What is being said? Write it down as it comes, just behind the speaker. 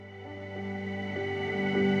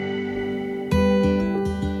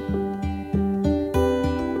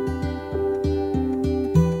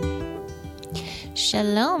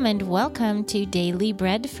Shalom and welcome to Daily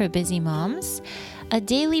Bread for Busy Moms, a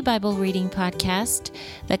daily Bible reading podcast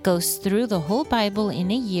that goes through the whole Bible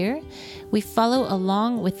in a year. We follow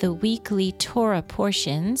along with the weekly Torah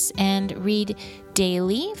portions and read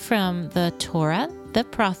daily from the Torah, the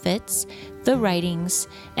prophets, the writings,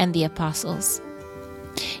 and the apostles.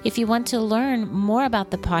 If you want to learn more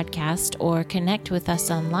about the podcast or connect with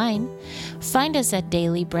us online, find us at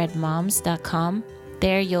dailybreadmoms.com.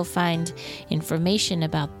 There you'll find information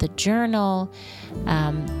about the journal,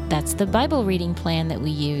 that's the Bible reading plan that we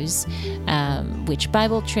use, which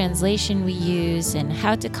Bible translation we use, and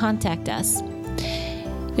how to contact us.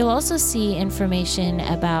 You'll also see information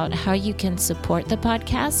about how you can support the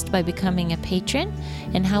podcast by becoming a patron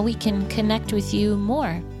and how we can connect with you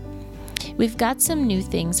more. We've got some new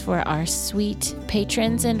things for our sweet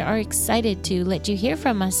patrons and are excited to let you hear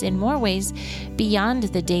from us in more ways beyond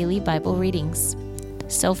the daily Bible readings.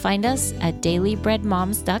 So find us at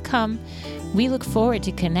dailybreadmoms.com. We look forward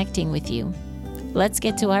to connecting with you. Let's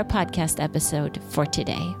get to our podcast episode for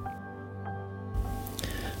today.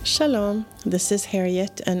 Shalom, this is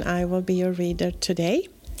Harriet and I will be your reader today.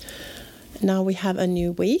 Now we have a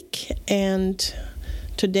new week and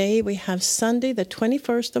today we have Sunday the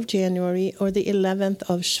 21st of January or the 11th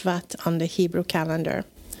of Shvat on the Hebrew calendar.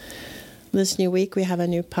 This new week we have a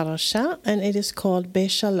new parasha and it is called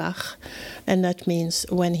Beshalach, and that means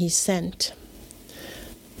when he sent.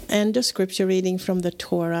 And the scripture reading from the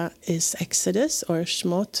Torah is Exodus or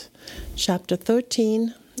Shmot, chapter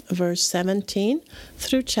 13, verse 17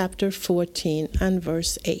 through chapter 14 and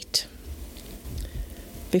verse 8.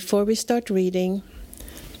 Before we start reading,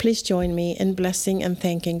 please join me in blessing and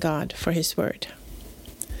thanking God for his word.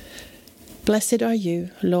 Blessed are you,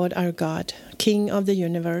 Lord our God, King of the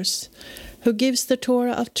universe, who gives the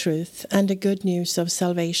Torah of truth and the good news of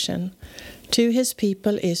salvation to his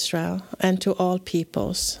people Israel and to all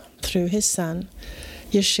peoples through his Son,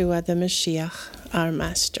 Yeshua the Mashiach, our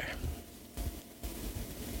Master.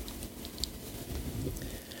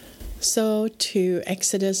 So to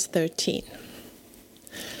Exodus 13.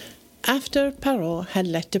 After Paro had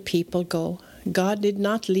let the people go, God did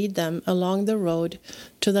not lead them along the road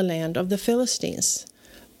to the land of the Philistines,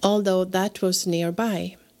 although that was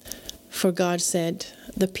nearby. For God said,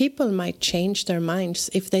 the people might change their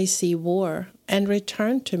minds if they see war and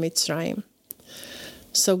return to Mitzrayim.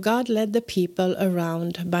 So God led the people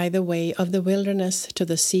around by the way of the wilderness to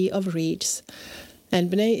the Sea of Reeds,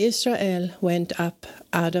 and Bnei Israel went up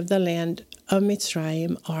out of the land of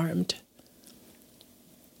Mitzrayim armed.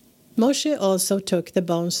 Moshe also took the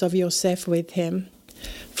bones of Yosef with him,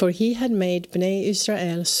 for he had made Bnei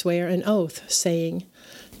Israel swear an oath, saying,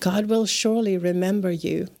 God will surely remember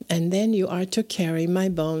you, and then you are to carry my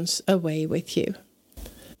bones away with you.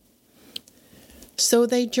 So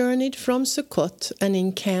they journeyed from Sukkot and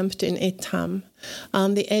encamped in Etam,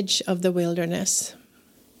 on the edge of the wilderness.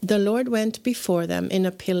 The Lord went before them in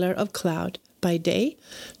a pillar of cloud by day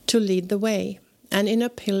to lead the way, and in a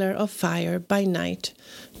pillar of fire by night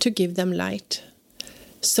to give them light,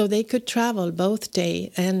 so they could travel both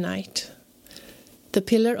day and night. The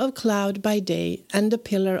pillar of cloud by day and the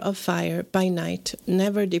pillar of fire by night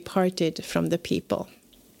never departed from the people.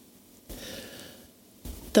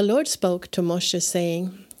 The Lord spoke to Moshe,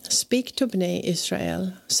 saying, Speak to Bnei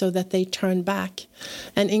Israel, so that they turn back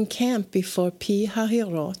and encamp before Pi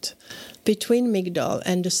Hahirot, between Migdol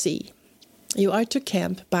and the sea. You are to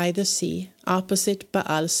camp by the sea, opposite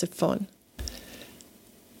Baal Zephon.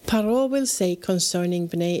 Paro will say concerning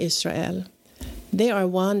Bnei Israel, they are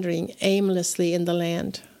wandering aimlessly in the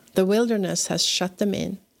land. The wilderness has shut them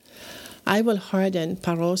in. I will harden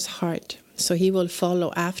Paro's heart, so he will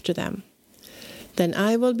follow after them. Then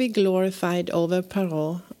I will be glorified over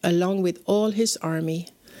Paro, along with all his army,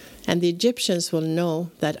 and the Egyptians will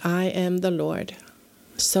know that I am the Lord.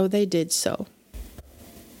 So they did so.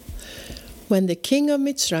 When the king of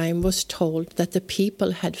Mitzrayim was told that the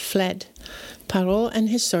people had fled, Paro and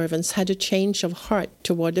his servants had a change of heart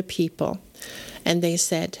toward the people, and they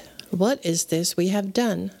said, What is this we have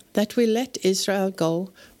done, that we let Israel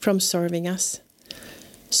go from serving us?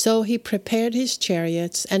 So he prepared his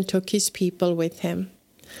chariots and took his people with him.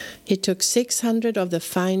 He took 600 of the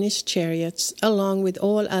finest chariots, along with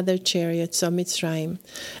all other chariots of Mitzrayim,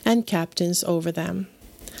 and captains over them.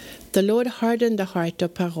 The Lord hardened the heart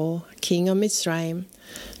of Paro, king of Mitzrayim,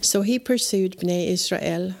 so he pursued Bnei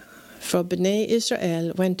Israel, for Bnei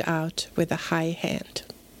Israel went out with a high hand.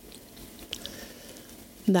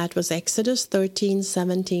 That was Exodus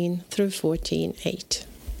 13:17 through 14:8.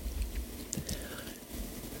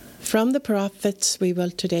 From the prophets we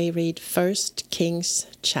will today read 1 Kings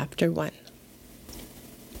chapter 1.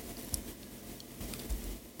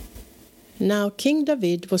 Now King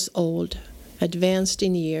David was old, advanced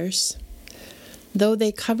in years. Though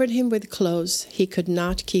they covered him with clothes, he could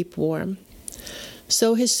not keep warm.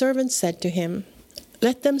 So his servants said to him,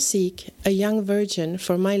 "Let them seek a young virgin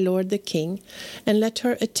for my lord the king, and let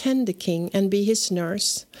her attend the king and be his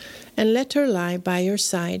nurse, and let her lie by your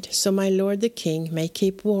side, so my lord the king may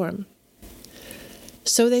keep warm."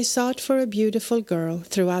 So they sought for a beautiful girl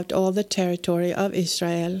throughout all the territory of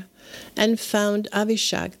Israel, and found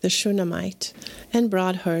Abishag the Shunammite, and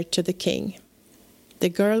brought her to the king. The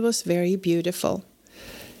girl was very beautiful.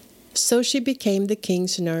 So she became the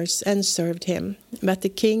king's nurse and served him, but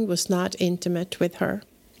the king was not intimate with her.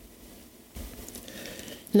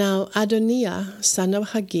 Now Adoniah, son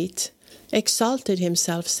of Haggith, exalted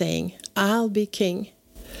himself, saying, "I'll be king."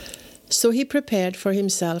 So he prepared for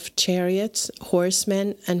himself chariots,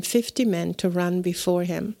 horsemen, and 50 men to run before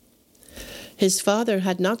him. His father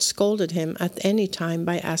had not scolded him at any time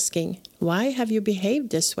by asking, "Why have you behaved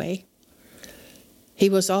this way?" He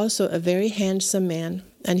was also a very handsome man,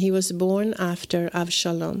 and he was born after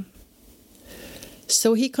Avshalom.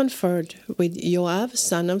 So he conferred with Joab,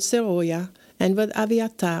 son of Zeruiah, and with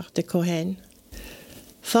Abiathar the Kohen.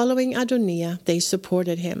 Following Adoniah, they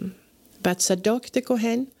supported him. But Zadok the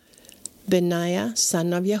Kohen, Benaiah,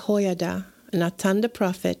 son of Jehoiada, Nathan the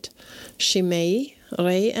prophet, Shimei,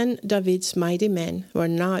 Rei, and David's mighty men were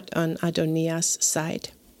not on Adoniah's side.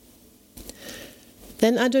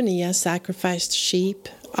 Then Adoniah sacrificed sheep,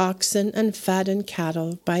 oxen, and fattened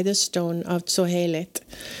cattle by the stone of Zohelet,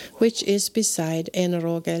 which is beside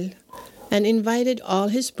En-Rogel, and invited all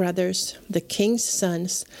his brothers, the king's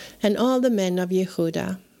sons, and all the men of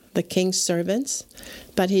Yehudah, the king's servants,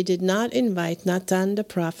 but he did not invite Nathan the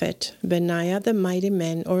prophet, Benaiah the mighty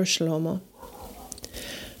man, or Shlomo.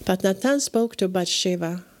 But Nathan spoke to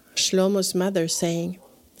Bathsheba, Shlomo's mother, saying,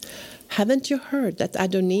 "Haven't you heard that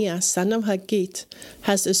Adoniah, son of Haggith,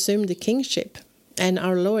 has assumed the kingship, and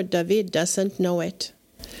our lord David doesn't know it?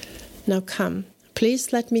 Now come,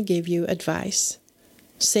 please let me give you advice.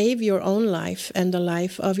 Save your own life and the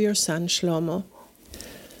life of your son Shlomo.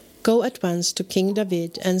 Go at once to King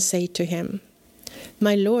David and say to him,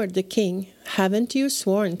 'My lord the king, haven't you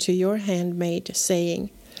sworn to your handmaid, saying,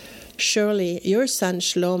 Surely your son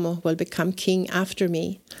Shlomo will become king after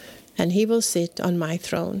me, and he will sit on my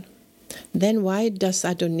throne. Then why does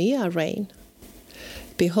Adoniah reign?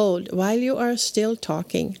 Behold, while you are still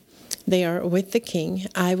talking, they are with the king.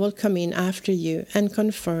 I will come in after you and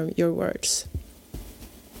confirm your words.'"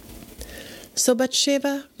 So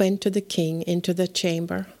Bathsheba went to the king into the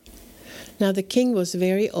chamber. Now the king was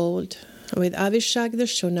very old, with Abishag the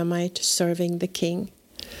Shunammite serving the king.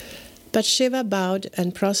 Bathsheba bowed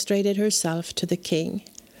and prostrated herself to the king.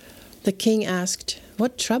 The king asked,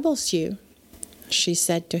 "What troubles you?" She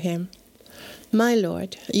said to him, "My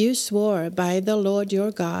lord, you swore by the Lord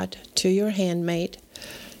your God to your handmaid,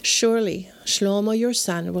 'Surely Shlomo your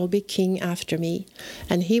son will be king after me,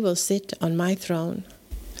 and he will sit on my throne.'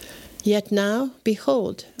 Yet now,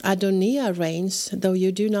 behold, Adoniah reigns, though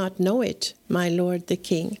you do not know it, my lord the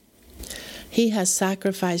king. He has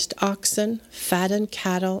sacrificed oxen, fattened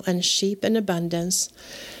cattle, and sheep in abundance,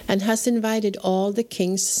 and has invited all the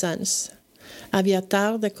king's sons,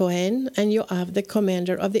 Abiathar the Kohen and Joab the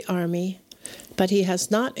commander of the army, but he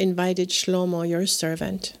has not invited Shlomo your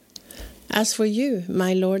servant. As for you,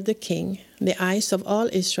 my lord the king, the eyes of all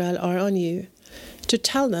Israel are on you, to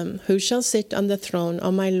tell them who shall sit on the throne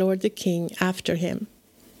of my lord the king after him.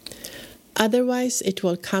 Otherwise it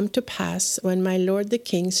will come to pass, when my lord the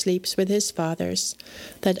king sleeps with his fathers,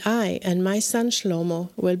 that I and my son Shlomo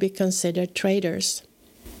will be considered traitors."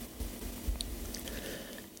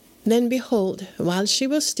 Then behold, while she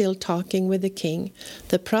was still talking with the king,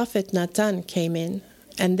 the prophet Nathan came in,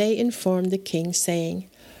 and they informed the king, saying,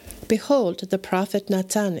 "Behold, the prophet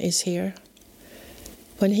Nathan is here."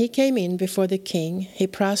 When he came in before the king, he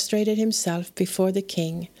prostrated himself before the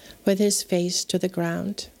king, with his face to the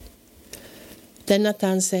ground. Then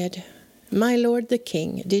Nathan said, "My lord the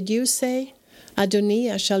king, did you say,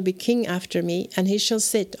 'Adoniah shall be king after me, and he shall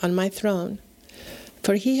sit on my throne'?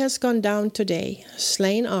 For he has gone down today,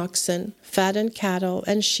 slain oxen, fattened cattle,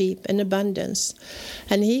 and sheep in abundance,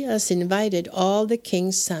 and he has invited all the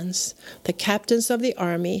king's sons, the captains of the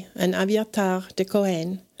army, and Abiathar the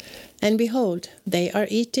Kohen. And behold, they are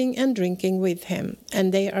eating and drinking with him,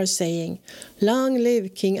 and they are saying, 'Long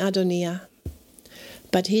live King Adoniah.'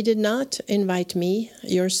 But he did not invite me,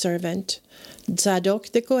 your servant,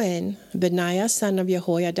 Zadok the Kohen, Benaiah son of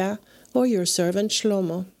Jehoiada, or your servant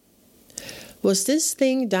Shlomo. Was this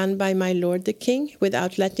thing done by my lord the king,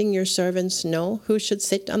 without letting your servants know who should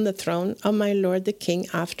sit on the throne of my lord the king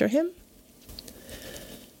after him?"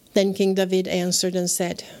 Then King David answered and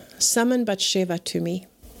said, "Summon Bathsheba to me."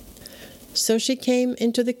 So she came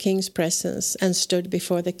into the king's presence and stood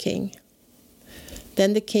before the king.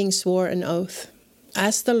 Then the king swore an oath,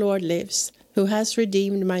 "As the Lord lives, who has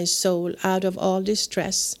redeemed my soul out of all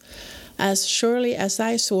distress, as surely as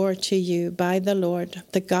I swore to you by the Lord,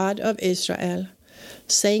 the God of Israel,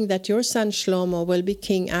 saying that your son Shlomo will be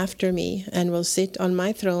king after me and will sit on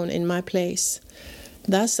my throne in my place.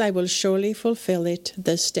 Thus I will surely fulfill it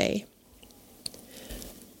this day."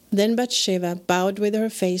 Then Bathsheba bowed with her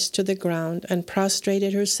face to the ground and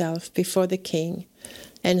prostrated herself before the king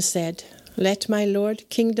and said, "Let my lord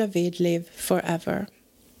King David live forever."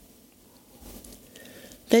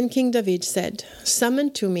 Then King David said,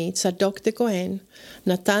 "Summon to me Tzadok the Kohen,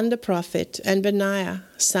 Nathan the prophet, and Benaiah,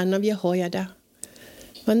 son of Jehoiada."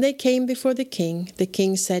 When they came before the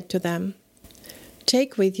king said to them,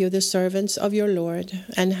 "Take with you the servants of your lord,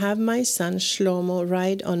 and have my son Shlomo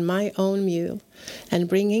ride on my own mule, and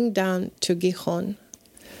bring him down to Gihon.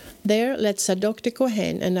 There let Tzadok the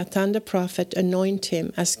Kohen and Nathan the prophet anoint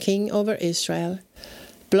him as king over Israel.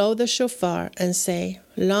 Blow the shofar and say,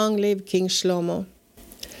 'Long live King Shlomo.'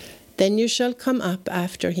 Then you shall come up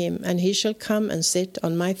after him, and he shall come and sit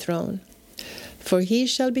on my throne. For he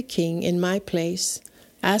shall be king in my place,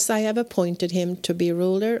 as I have appointed him to be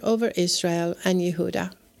ruler over Israel and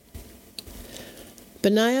Yehudah."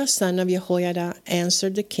 Benaiah son of Jehoiada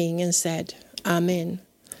answered the king and said, "Amen.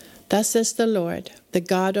 Thus says the Lord, the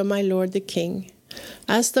God of my lord the king,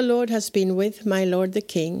 as the Lord has been with my lord the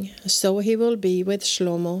king, so he will be with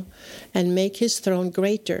Shlomo, and make his throne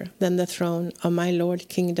greater than the throne of my lord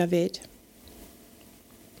King David."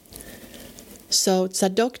 So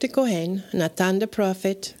Tzadok the Kohen, Nathan the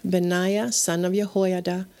prophet, Benaiah son of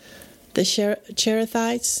Jehoiada, the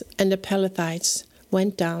Cherethites and the Pelethites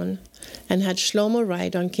went down and had Shlomo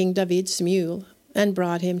ride on King David's mule and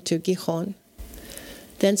brought him to Gihon.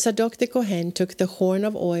 Then Tzadok the Kohen took the horn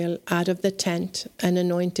of oil out of the tent and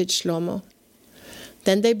anointed Shlomo.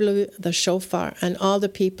 Then they blew the shofar, and all the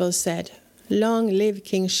people said, "Long live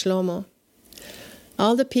King Shlomo."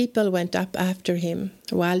 All the people went up after him,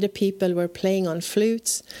 while the people were playing on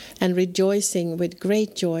flutes and rejoicing with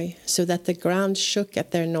great joy, so that the ground shook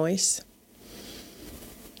at their noise.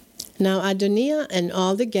 Now Adoniah and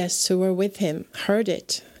all the guests who were with him heard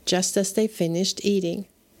it, just as they finished eating.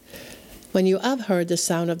 "When you have heard the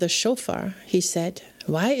sound of the shofar," he said,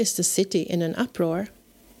 "why is the city in an uproar?"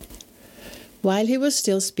 While he was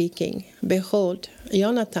still speaking, behold,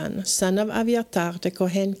 Jonathan, son of Abiathar the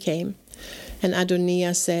Kohen, came, and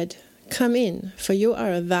Adoniah said, "Come in, for you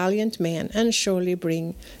are a valiant man, and surely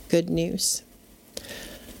bring good news."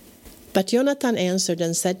 But Jonathan answered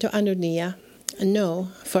and said to Adoniah,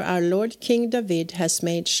 "No, for our lord King David has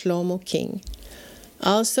made Shlomo king.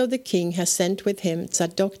 Also the king has sent with him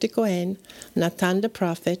Tzadok the Kohen, Nathan the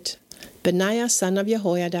prophet, Benaiah son of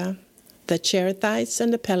Jehoiada, the Cherethites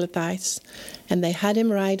and the Pelethites, and they had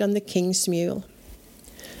him ride on the king's mule.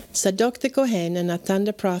 Tzadok the Kohen and Nathan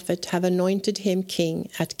the prophet have anointed him king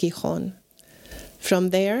at Gihon. From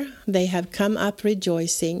there they have come up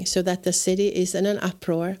rejoicing, so that the city is in an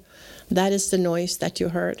uproar. That is the noise that you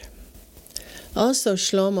heard. Also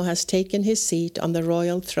Shlomo has taken his seat on the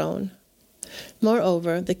royal throne.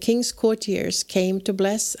 Moreover, the king's courtiers came to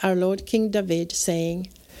bless our Lord King David, saying,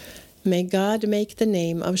 'May God make the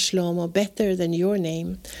name of Shlomo better than your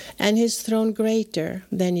name, and his throne greater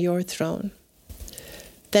than your throne.'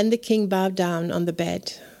 Then the king bowed down on the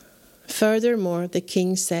bed. Furthermore, the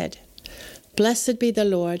king said, 'Blessed be the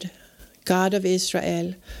Lord, God of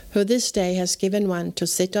Israel, who this day has given one to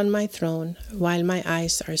sit on my throne, while my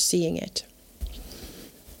eyes are seeing it.'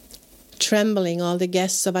 Trembling, all the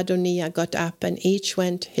guests of Adoniah got up, and each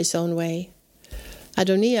went his own way.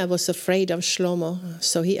 Adoniah was afraid of Shlomo,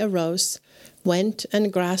 so he arose, went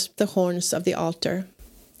and grasped the horns of the altar.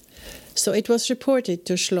 So it was reported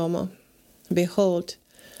to Shlomo, 'Behold,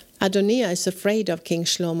 Adoniah is afraid of King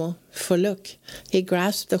Shlomo, for look, he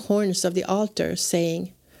grasped the horns of the altar,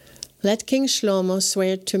 saying, Let King Shlomo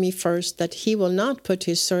swear to me first that he will not put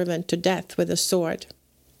his servant to death with a sword.'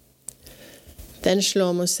 Then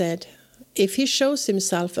Shlomo said, 'If he shows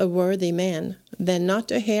himself a worthy man, then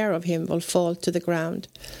not a hair of him will fall to the ground.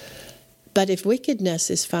 But if wickedness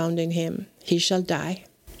is found in him, he shall die.'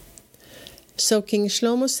 So King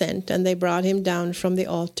Shlomo sent, and they brought him down from the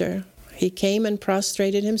altar. He came and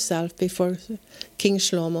prostrated himself before King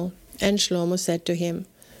Shlomo, and Shlomo said to him,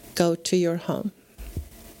 'Go to your home.'"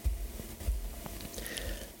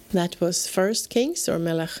 That was 1 Kings, or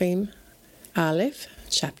Melachim, Aleph,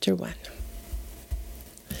 chapter 1.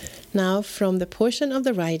 Now from the portion of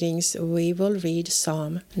the writings we will read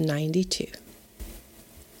Psalm 92.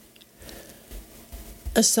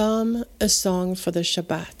 A psalm, a song for the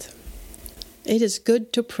Shvat. It is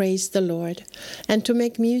good to praise the Lord and to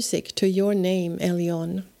make music to your name,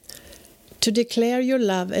 Elyon, to declare your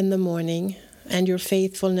love in the morning and your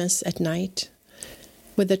faithfulness at night,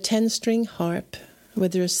 with a 10-string harp,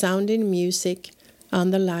 with resounding music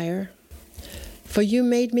on the lyre. For you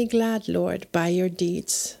made me glad, Lord, by your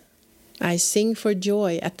deeds. I sing for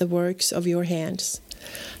joy at the works of your hands.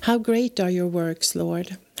 How great are your works,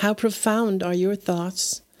 Lord! How profound are your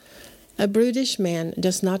thoughts! A brutish man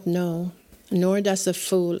does not know, nor does a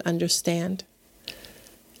fool understand.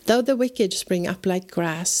 Though the wicked spring up like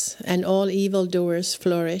grass, and all evildoers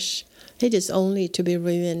flourish, it is only to be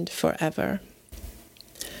ruined forever.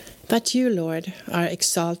 But you, Lord, are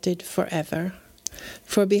exalted forever.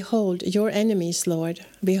 For behold your enemies, Lord,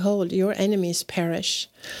 behold your enemies perish.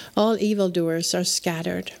 All evildoers are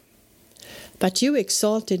scattered. But you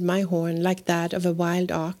exalted my horn like that of a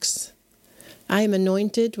wild ox. I am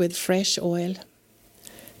anointed with fresh oil.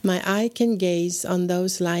 My eye can gaze on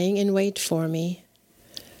those lying in wait for me.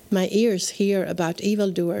 My ears hear about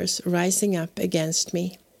evildoers rising up against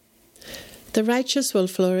me. The righteous will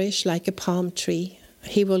flourish like a palm tree.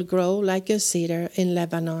 He will grow like a cedar in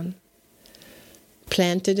Lebanon.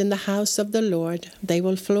 Planted in the house of the Lord, they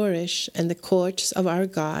will flourish in the courts of our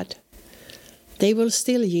God. They will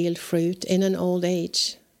still yield fruit in an old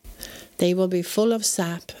age. They will be full of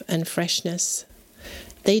sap and freshness.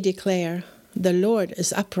 They declare, "The Lord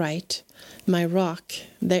is upright, my rock,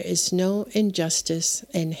 there is no injustice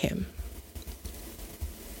in him."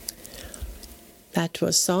 That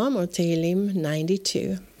was Psalm or Tehillim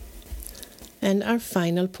 92. And our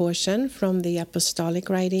final portion from the Apostolic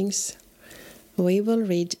Writings, we will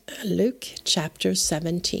read Luke chapter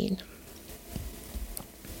 17.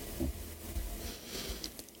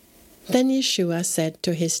 Then Yeshua said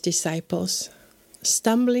to his disciples,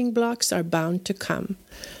 "Stumbling blocks are bound to come,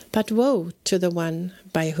 but woe to the one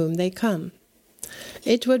by whom they come.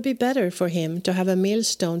 It would be better for him to have a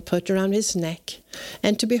millstone put around his neck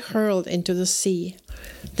and to be hurled into the sea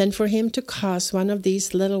than for him to cause one of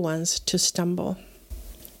these little ones to stumble.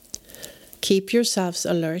 Keep yourselves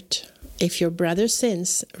alert. If your brother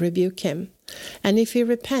sins, rebuke him, and if he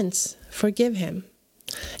repents, forgive him.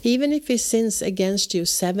 Even if he sins against you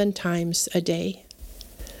 7 times a day,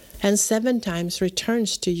 and 7 times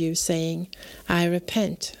returns to you saying, 'I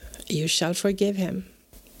repent,' you shall forgive him."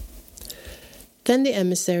 Then the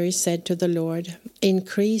emissary said to the Lord,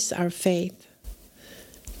 "Increase our faith."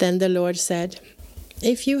 Then the Lord said,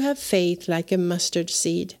 "If you have faith like a mustard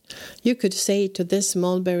seed, you could say to this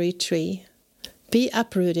mulberry tree, 'Be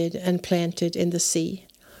uprooted and planted in the sea,'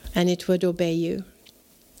 and it would obey you.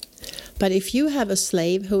 But if you have a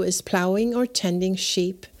slave who is plowing or tending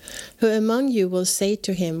sheep, who among you will say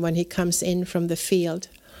to him when he comes in from the field,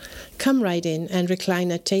 'Come right in and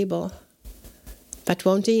recline at table,' but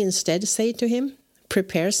won't he instead say to him,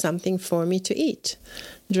 'Prepare something for me to eat.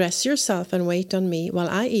 Dress yourself and wait on me while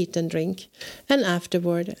I eat and drink, and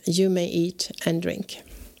afterward you may eat and drink?'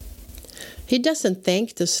 He doesn't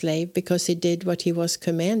thank the slave because he did what he was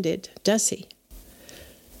commanded, does he?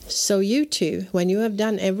 So you too, when you have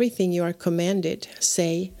done everything you are commanded,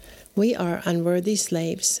 say, 'We are unworthy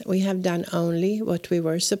slaves. We have done only what we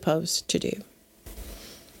were supposed to do.'"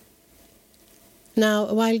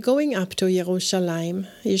 Now, while going up to Jerusalem,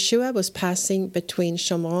 Yeshua was passing between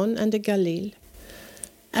Shomron and the Galilee.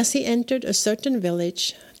 As he entered a certain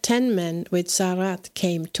village, 10 men with zarat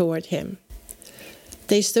came toward him.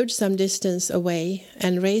 They stood some distance away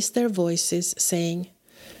and raised their voices, saying,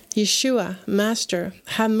 "Yeshua, Master,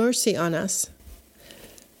 have mercy on us."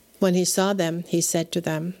 When he saw them, he said to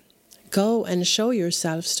them, "Go and show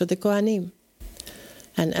yourselves to the Kohanim."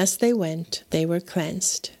 And as they went, they were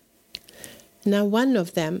cleansed. Now one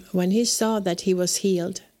of them, when he saw that he was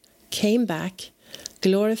healed, came back,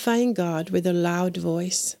 glorifying God with a loud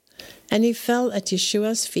voice. And he fell at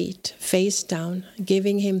Yeshua's feet, face down,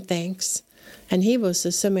 giving him thanks. And he was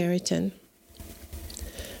a Samaritan.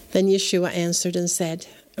 Then Yeshua answered and said,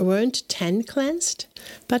 "Weren't 10 cleansed?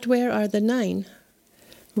 But where are the 9?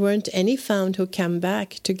 Weren't any found who came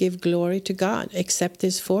back to give glory to God except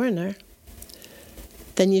this foreigner?"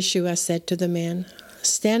 Then Yeshua said to the man,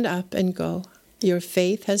 "Stand up and go. Your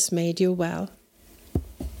faith has made you well."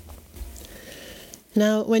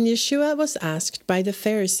 Now, when Yeshua was asked by the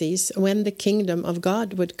Pharisees when the kingdom of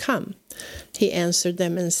God would come, he answered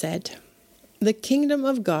them and said, "The kingdom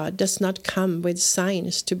of God does not come with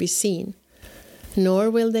signs to be seen, nor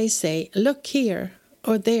will they say, 'Look here,'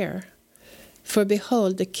 or 'there.' For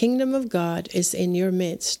behold, the kingdom of God is in your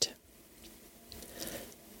midst."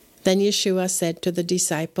 Then Yeshua said to the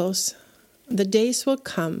disciples, The days will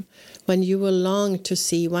come when you will long to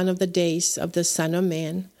see one of the days of the Son of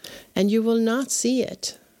Man, and you will not see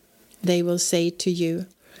it. They will say to you,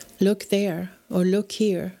 'Look there,' or 'Look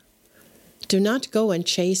here.' Do not go and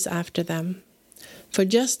chase after them. For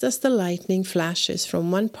just as the lightning flashes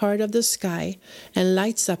from one part of the sky and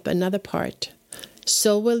lights up another part,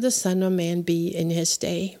 so will the Son of Man be in his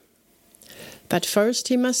day. But first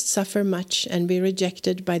he must suffer much and be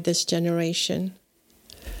rejected by this generation.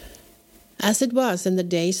 As it was in the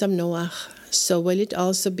days of Noah, so will it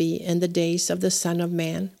also be in the days of the Son of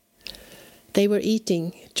Man. They were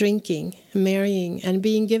eating, drinking, marrying, and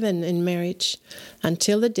being given in marriage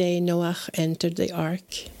until the day Noah entered the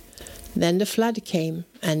ark. Then the flood came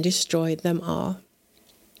and destroyed them all.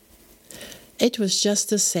 It was just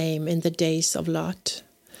the same in the days of Lot.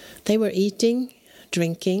 They were eating,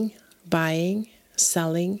 drinking, buying,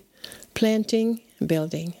 selling, planting,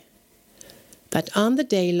 building. But on the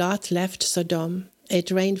day Lot left Sodom, it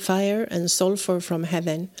rained fire and sulfur from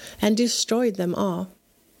heaven and destroyed them all.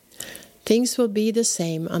 Things will be the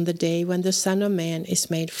same on the day when the Son of Man is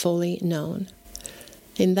made fully known.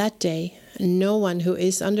 In that day, no one who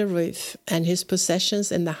is on the roof and his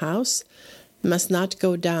possessions in the house must not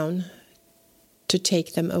go down to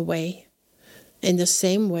take them away. In the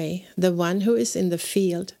same way, the one who is in the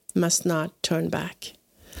field must not turn back.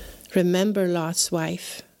 Remember Lot's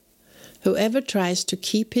wife. Whoever tries to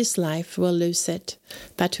keep his life will lose it,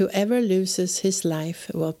 but whoever loses his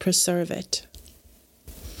life will preserve it.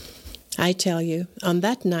 I tell you, on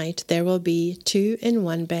that night there will be 2 in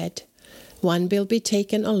one bed. One will be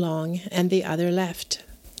taken along and the other left.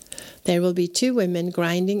 There will be 2 women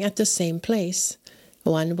grinding at the same place.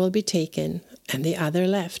 One will be taken and the other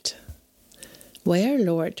left. Where,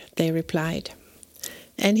 Lord? They replied.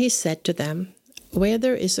 And he said to them, Where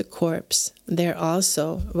there is a corpse, there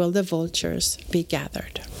also will the vultures be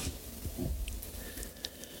gathered.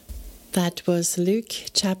 That was Luke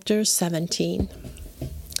chapter 17.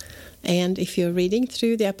 And if you're reading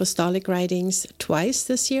through the apostolic writings twice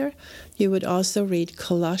this year, you would also read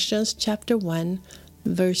Colossians chapter 1,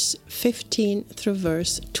 verse 15 through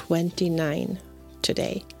verse 29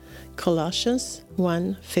 today. Colossians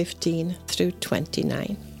 1, 15 through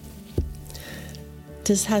 29.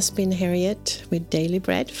 This has been Harriet with Daily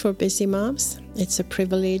Bread for Busy Moms. It's a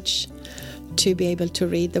privilege to be able to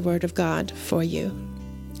read the Word of God for you.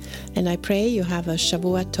 And I pray you have a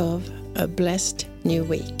Shavua Tov, a blessed new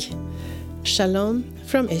week. Shalom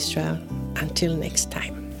from Israel. Until next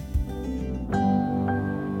time.